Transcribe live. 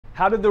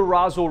How did the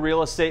Roswell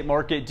real estate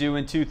market do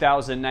in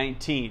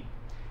 2019?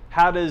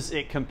 How does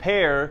it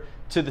compare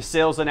to the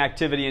sales and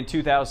activity in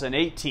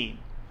 2018?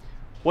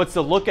 What's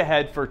the look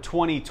ahead for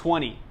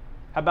 2020?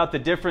 How about the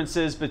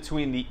differences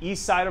between the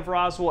east side of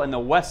Roswell and the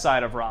west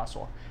side of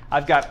Roswell?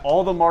 I've got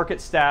all the market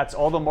stats,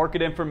 all the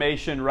market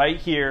information right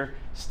here.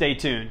 Stay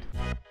tuned.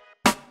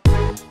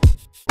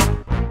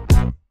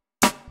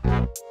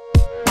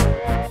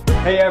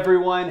 Hey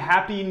everyone,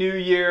 Happy New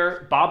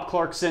Year. Bob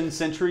Clarkson,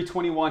 Century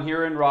 21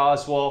 here in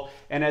Roswell.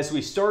 And as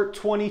we start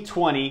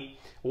 2020,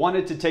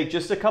 wanted to take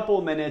just a couple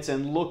of minutes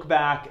and look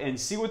back and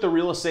see what the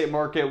real estate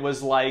market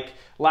was like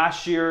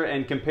last year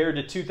and compared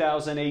to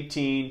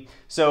 2018.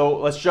 So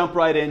let's jump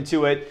right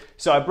into it.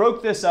 So I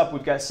broke this up.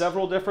 We've got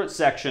several different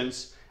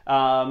sections.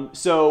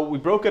 So we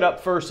broke it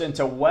up first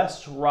into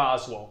West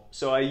Roswell.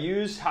 So I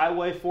used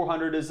Highway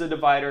 400 as the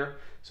divider.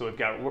 So we've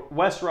got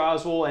West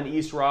Roswell and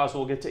East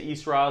Roswell. We'll get to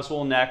East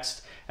Roswell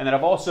next. And then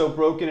I've also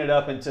broken it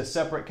up into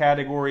separate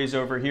categories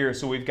over here.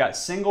 So we've got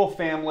single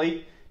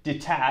family,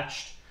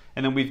 detached,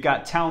 and then we've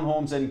got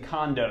townhomes and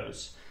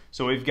condos.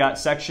 So we've got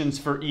sections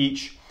for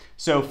each.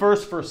 So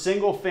first for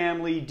single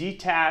family,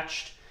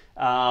 detached,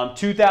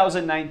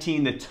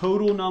 2019, the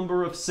total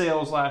number of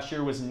sales last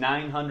year was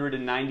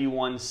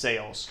 991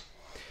 sales.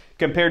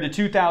 Compared to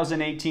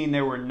 2018,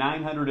 there were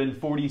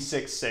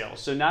 946 sales.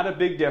 So not a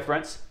big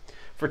difference.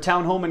 For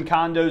townhome and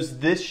condos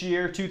this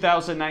year,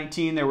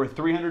 2019, there were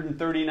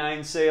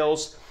 339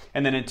 sales.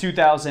 And then in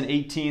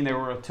 2018, there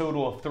were a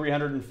total of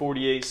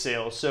 348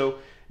 sales. So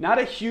not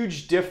a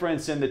huge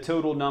difference in the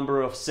total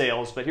number of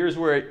sales, but here's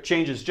where it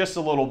changes just a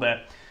little bit.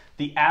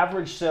 The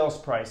average sales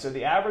price. So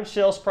the average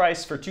sales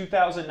price for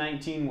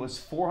 2019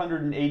 was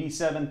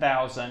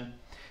 $487,000.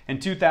 In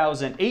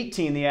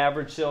 2018, the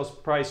average sales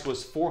price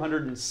was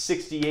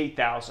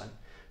 $468,000.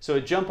 So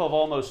a jump of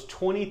almost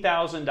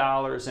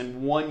 $20,000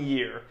 in 1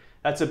 year.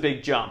 That's a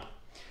big jump.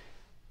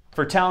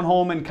 For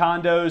townhome and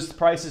condos, the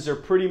prices are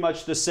pretty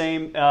much the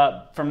same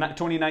from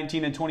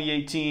 2019 and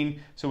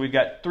 2018. So we've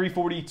got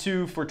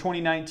 $342,000 for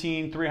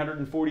 2019,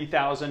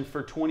 $340,000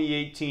 for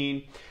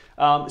 2018.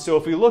 So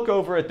if we look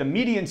over at the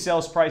median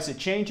sales price, it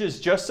changes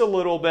just a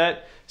little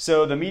bit.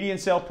 So the median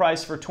sale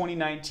price for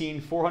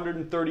 2019,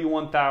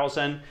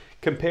 $431,000,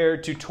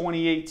 compared to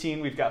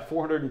 2018, we've got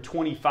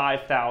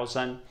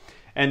 $425,000.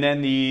 And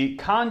then the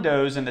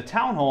condos and the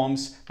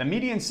townhomes, the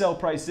median sale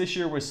price this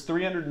year was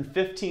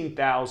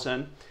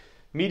 $315,000.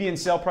 Median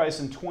sale price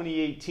in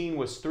 2018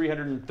 was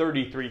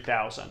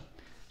 $333,000.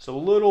 So a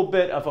little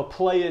bit of a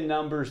play in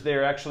numbers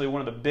there. Actually,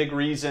 one of the big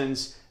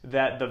reasons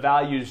that the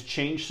values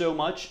changed so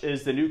much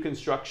is the new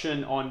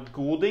construction on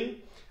Goulding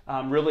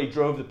really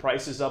drove the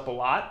prices up a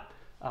lot.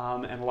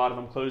 And a lot of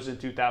them closed in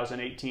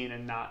 2018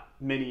 and not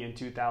many in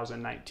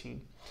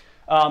 2019.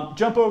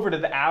 Jump over to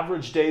the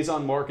average days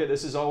on market.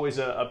 This is always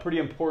a pretty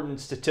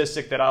important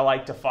statistic that I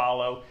like to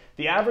follow.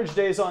 The average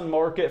days on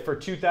market for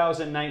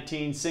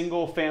 2019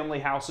 single family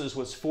houses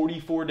was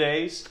 44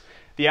 days.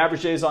 The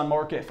average days on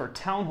market for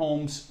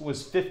townhomes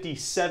was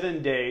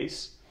 57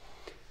 days.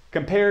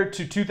 Compared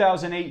to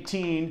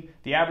 2018,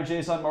 the average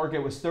days on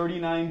market was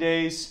 39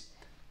 days.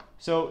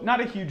 So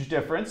not a huge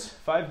difference.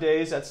 5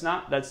 days, that's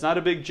not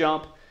a big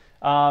jump.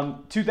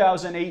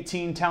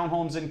 2018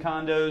 townhomes and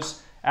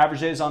condos,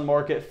 average days on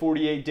market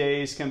 48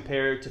 days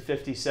compared to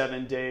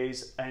 57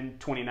 days in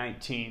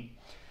 2019.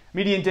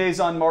 Median days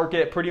on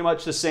market pretty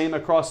much the same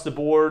across the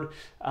board.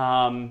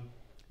 Then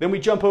we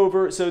jump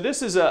over. So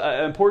this is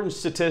an important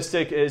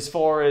statistic as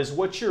far as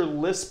what your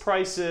list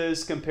price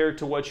is compared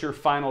to what your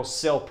final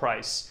sale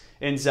price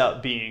ends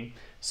up being.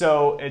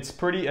 So it's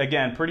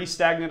pretty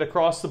stagnant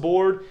across the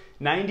board.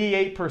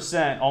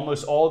 98%,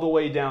 almost all the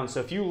way down.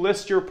 So if you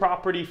list your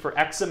property for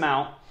X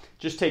amount,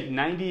 just take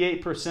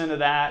 98% of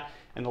that,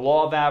 and the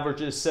law of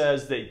averages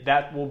says that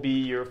that will be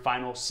your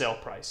final sale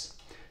price.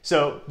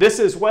 So this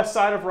is west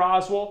side of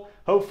Roswell.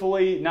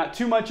 Hopefully not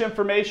too much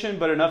information,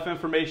 but enough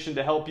information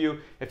to help you.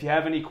 If you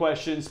have any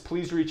questions,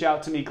 please reach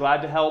out to me.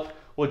 Glad to help.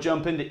 We'll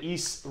jump into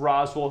East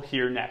Roswell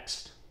here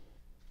next.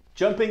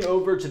 Jumping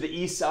over to the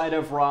east side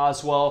of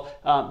Roswell,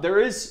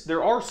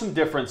 there are some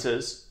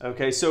differences.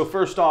 Okay, so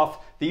first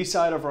off, the east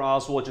side of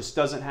Roswell just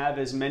doesn't have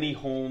as many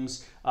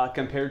homes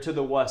compared to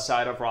the west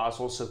side of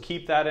Roswell, so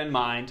keep that in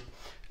mind.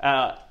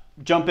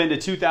 Jump into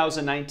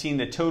 2019,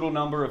 the total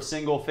number of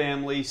single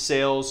family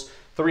sales,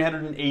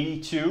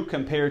 382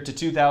 compared to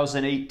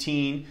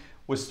 2018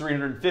 was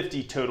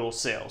 350 total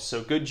sales.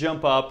 So good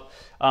jump up.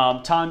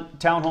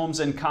 Townhomes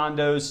and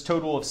condos,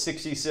 total of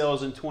 60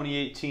 sales in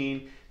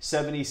 2018,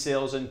 70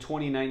 sales in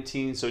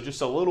 2019. So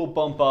just a little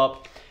bump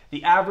up.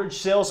 The average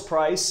sales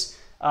price,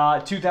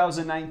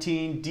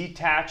 2019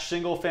 detached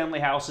single family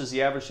houses,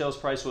 the average sales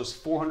price was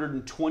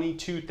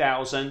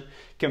 $422,000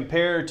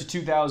 compared to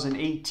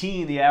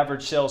 2018, the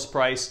average sales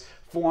price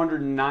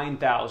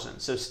 $409,000.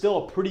 So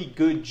still a pretty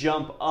good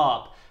jump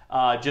up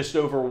just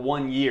over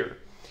 1 year.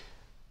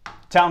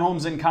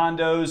 Townhomes and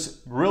condos,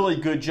 really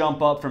good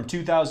jump up from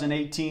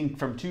 2018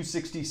 from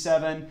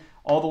 267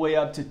 all the way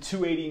up to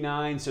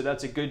 289. So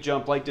that's a good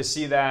jump. Like to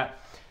see that.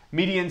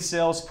 Median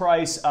sales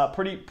price,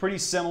 pretty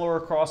similar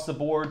across the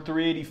board,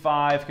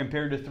 385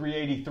 compared to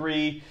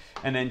 383,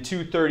 and then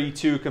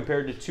 232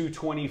 compared to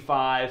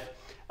 225.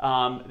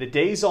 The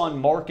days on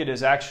market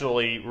is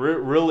actually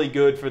really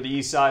good for the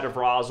east side of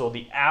Roswell.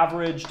 The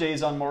average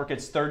days on market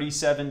is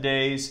 37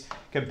 days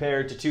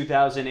compared to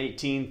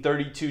 2018,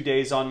 32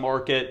 days on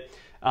market.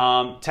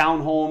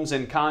 Townhomes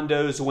and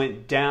condos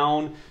went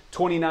down,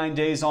 29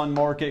 days on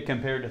market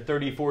compared to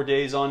 34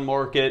 days on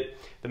market.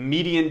 The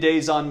median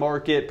days on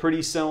market,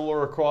 pretty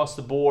similar across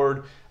the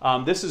board.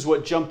 This is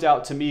what jumped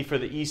out to me for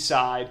the east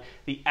side.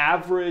 The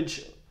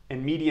average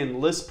and median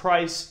list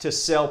price to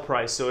sale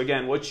price. So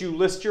again, what you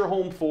list your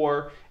home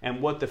for and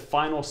what the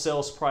final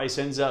sales price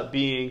ends up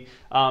being.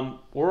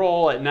 We're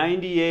all at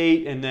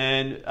 98, and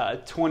then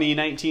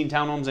 2019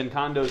 townhomes and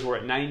condos were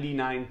at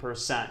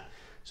 99%.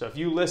 So if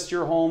you list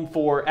your home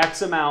for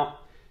X amount,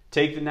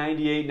 take the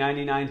 98,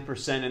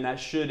 99%, and that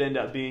should end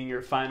up being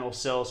your final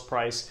sales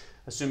price,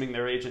 assuming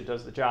their agent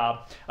does the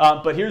job.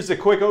 But here's the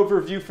quick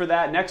overview for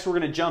that. Next, we're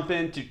going to jump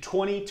into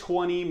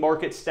 2020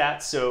 market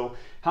stats. So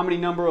how many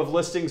number of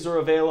listings are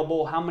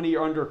available, how many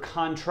are under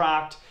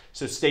contract.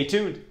 So stay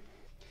tuned.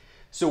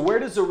 So where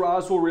does the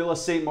Roswell real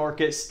estate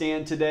market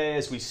stand today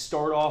as we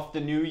start off the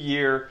new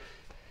year?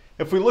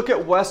 If we look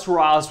at West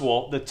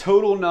Roswell, the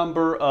total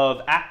number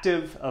of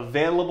active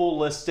available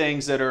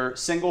listings that are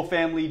single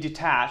family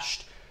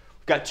detached,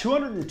 we've got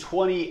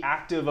 220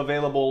 active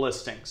available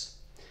listings.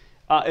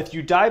 If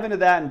you dive into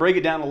that and break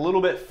it down a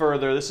little bit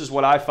further, this is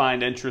what I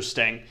find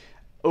interesting.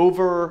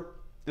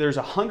 There's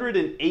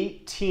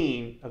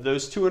 118 of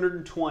those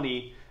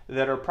 220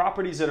 that are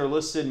properties that are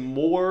listed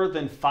more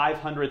than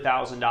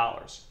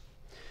 $500,000.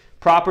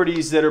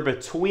 Properties that are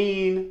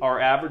between our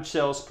average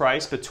sales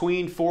price,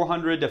 between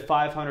 $400,000 to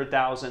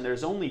 $500,000,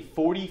 there's only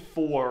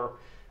 44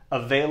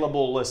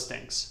 available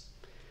listings.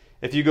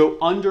 If you go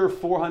under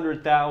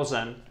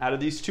 $400,000, out of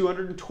these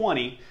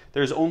 220,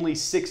 there's only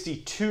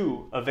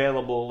 62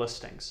 available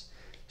listings.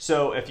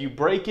 So if you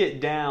break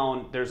it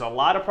down, there's a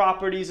lot of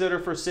properties that are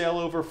for sale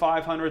over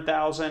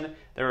 $500,000.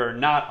 There are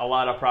not a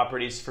lot of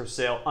properties for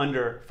sale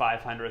under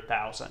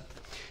 $500,000.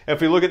 If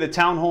we look at the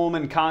townhome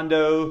and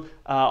condo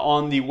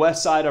on the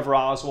west side of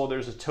Roswell,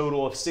 there's a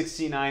total of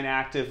 69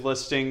 active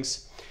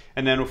listings.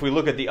 And then if we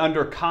look at the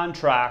under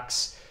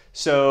contracts,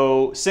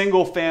 so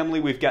single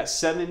family, we've got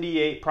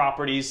 78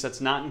 properties.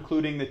 That's not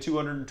including the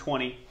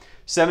 220.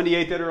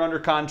 78 that are under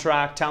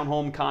contract.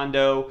 Townhome,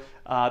 condo,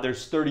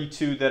 there's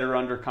 32 that are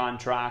under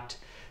contract.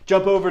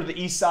 Jump over to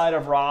the east side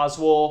of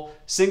Roswell.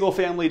 Single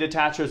family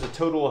detached, there's a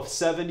total of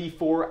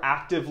 74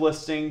 active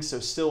listings, so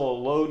still a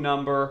low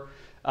number.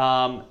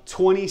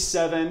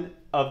 27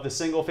 of the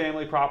single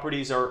family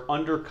properties are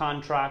under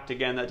contract.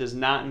 Again, that does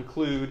not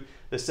include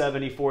the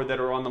 74 that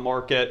are on the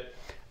market.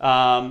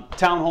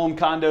 Townhome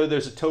condo,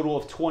 there's a total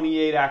of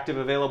 28 active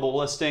available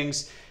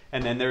listings,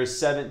 and then there's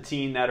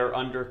 17 that are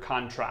under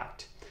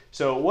contract.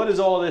 So what does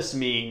all this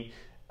mean?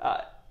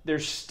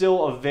 There's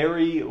still a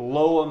very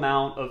low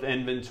amount of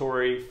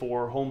inventory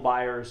for home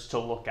buyers to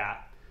look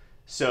at.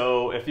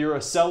 So if you're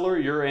a seller,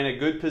 you're in a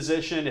good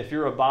position. If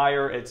you're a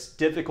buyer, it's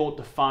difficult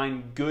to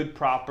find good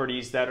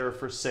properties that are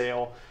for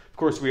sale. Of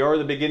course, we are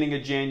the beginning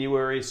of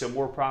January, so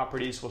more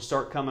properties will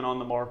start coming on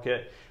the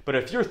market. But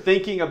if you're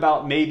thinking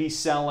about maybe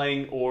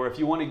selling, or if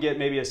you want to get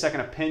maybe a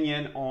second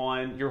opinion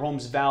on your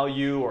home's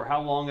value or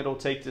how long it'll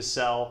take to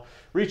sell,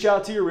 reach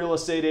out to your real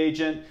estate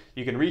agent.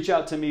 You can reach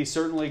out to me,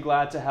 certainly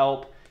glad to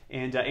help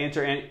and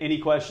answer any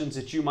questions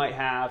that you might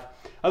have.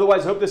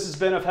 Otherwise, I hope this has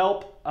been of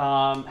help.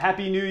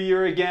 Happy New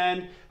Year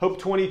again. Hope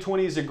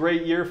 2020 is a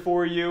great year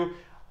for you.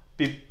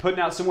 Be putting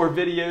out some more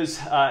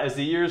videos as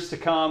the years to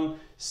come.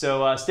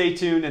 So stay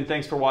tuned, and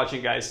thanks for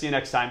watching, guys. See you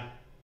next time.